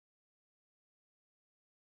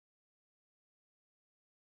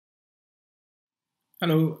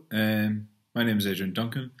Hello, my name is Adrian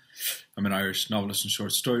Duncan. I'm an Irish novelist and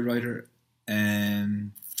short story writer,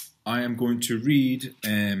 and I am going to read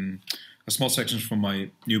a small section from my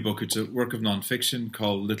new book. It's a work of non-fiction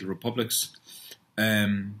called Little Republics.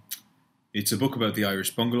 It's a book about the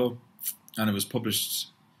Irish bungalow, and it was published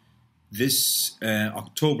this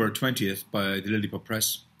October 20th by the Lilliput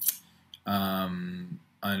Press, and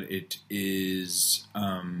it is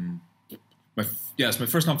it's my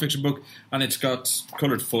first non-fiction book, and it's got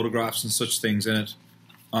coloured photographs and such things in it.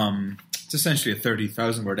 It's essentially a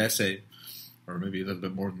 30,000 word essay, or maybe a little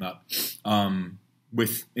bit more than that,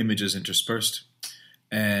 with images interspersed.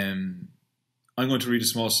 I'm going to read a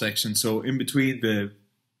small section. So in between the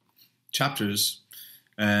chapters,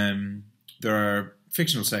 there are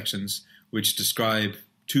fictional sections which describe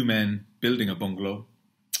two men building a bungalow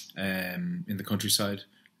in the countryside.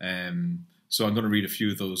 So I'm going to read a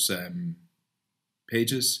few of those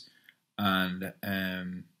pages, and I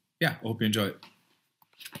hope you enjoy it.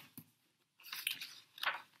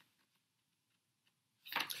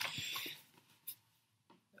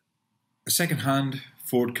 A second-hand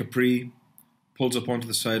Ford Capri pulls up onto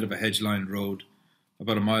the side of a hedge-lined road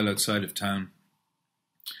about a mile outside of town.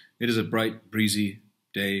 It is a bright, breezy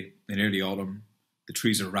day in early autumn. The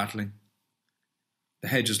trees are rattling. The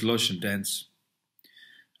hedge is lush and dense.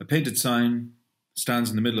 A painted sign stands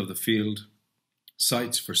in the middle of the field.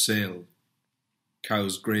 Sites for sale.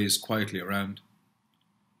 Cows graze quietly around.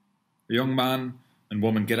 A young man and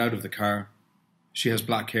woman get out of the car. She has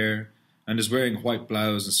black hair and is wearing a white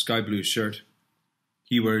blouse and sky blue shirt.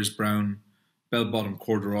 He wears brown, bell-bottom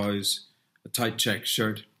corduroys, a tight check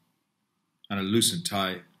shirt, and a loosened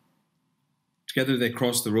tie. Together they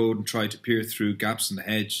cross the road and try to peer through gaps in the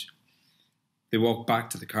hedge. They walk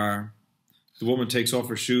back to the car. The woman takes off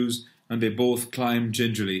her shoes and they both climb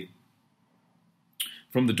gingerly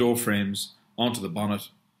from the door frames onto the bonnet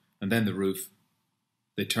and then the roof.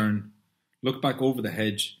 They turn, look back over the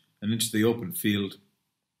hedge and into the open field.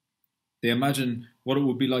 They imagine what it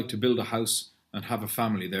would be like to build a house and have a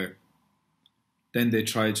family there. Then they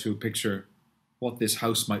try to picture what this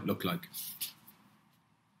house might look like.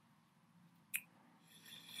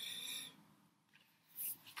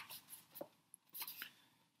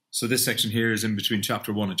 So this section here is in between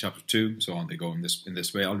chapter 1 and chapter 2, so on they go in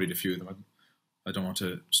this way. I'll read a few of them. I don't want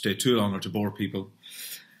to stay too long or to bore people.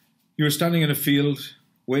 You are standing in a field,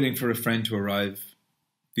 waiting for a friend to arrive.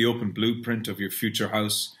 The open blueprint of your future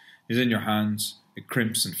house is in your hands. It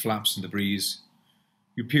crimps and flaps in the breeze.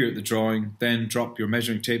 You peer at the drawing, then drop your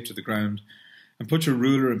measuring tape to the ground and put your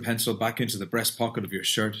ruler and pencil back into the breast pocket of your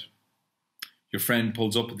shirt. Your friend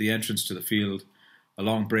pulls up at the entrance to the field, a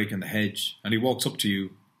long break in the hedge, and he walks up to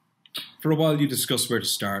you. For a while you discuss where to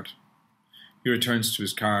start. He returns to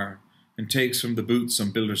his car and takes from the boot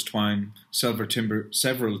some builder's twine, several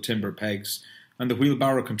timber pegs, and the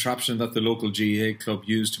wheelbarrow contraption that the local GAA club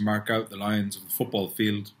used to mark out the lines of the football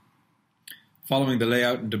field. Following the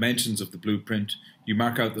layout and dimensions of the blueprint, you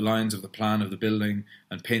mark out the lines of the plan of the building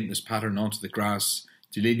and paint this pattern onto the grass,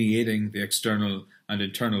 delineating the external and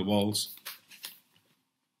internal walls.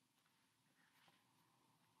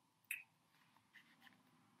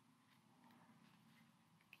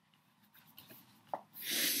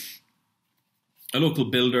 A local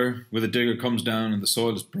builder with a digger comes down and the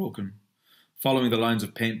soil is broken. Following the lines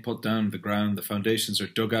of paint put down the ground, the foundations are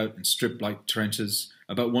dug out in strip-like trenches,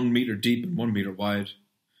 about 1 metre deep and 1 metre wide.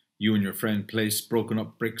 You and your friend place broken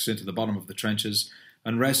up bricks into the bottom of the trenches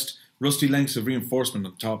and rest rusty lengths of reinforcement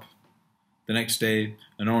on top. The next day,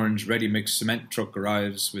 an orange ready-mix cement truck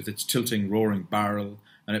arrives with its tilting, roaring barrel,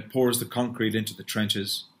 and it pours the concrete into the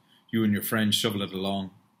trenches. You and your friend shovel it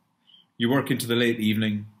along. You work into the late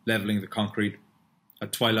evening, levelling the concrete.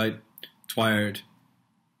 At twilight, tired,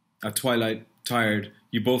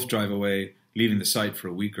 you both drive away, leaving the site for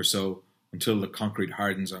a week or so until the concrete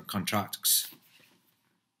hardens and contracts.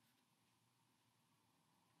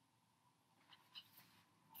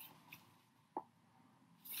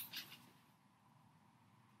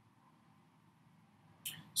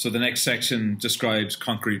 So the next section describes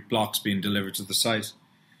concrete blocks being delivered to the site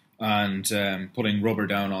and putting rubber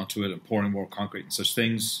down onto it and pouring more concrete and such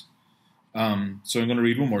things. So I'm going to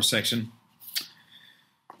read one more section.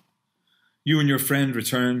 You and your friend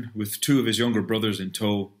return with two of his younger brothers in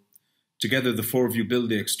tow. Together the four of you build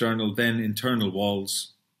the external, then internal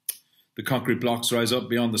walls. The concrete blocks rise up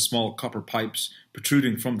beyond the small copper pipes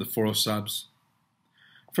protruding from the floor slabs.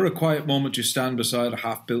 For a quiet moment you stand beside a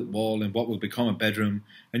half-built wall in what will become a bedroom,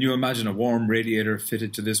 and you imagine a warm radiator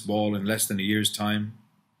fitted to this wall in less than a year's time.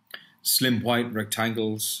 Slim white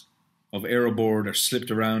rectangles of aeroboard are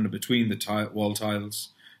slipped around and between the wall tiles.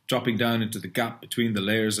 dropping down into the gap between the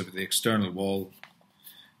layers of the external wall.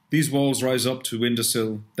 These walls rise up to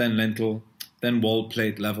windowsill, then lintel, then wall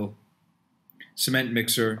plate level. Cement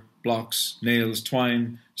mixer, blocks, nails,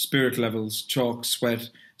 twine, spirit levels, chalk, sweat,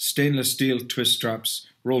 stainless steel twist straps,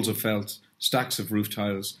 rolls of felt, stacks of roof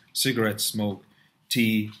tiles, cigarette smoke,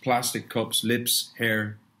 tea, plastic cups, lips,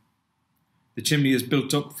 hair. The chimney is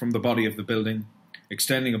built up from the body of the building,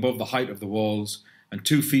 extending above the height of the walls and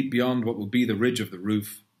 2 feet beyond what will be the ridge of the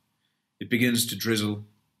roof. It begins to drizzle.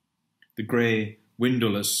 The grey,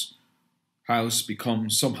 windowless house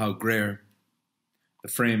becomes somehow greyer. The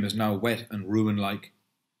frame is now wet and ruin-like.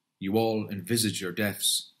 You all envisage your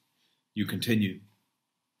deaths. You continue.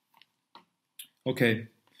 Okay.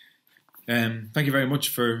 Thank you very much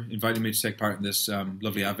for inviting me to take part in this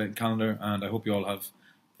lovely Advent calendar, and I hope you all have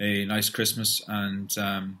a nice Christmas and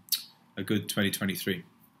a good 2023.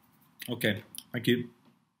 Okay, thank you.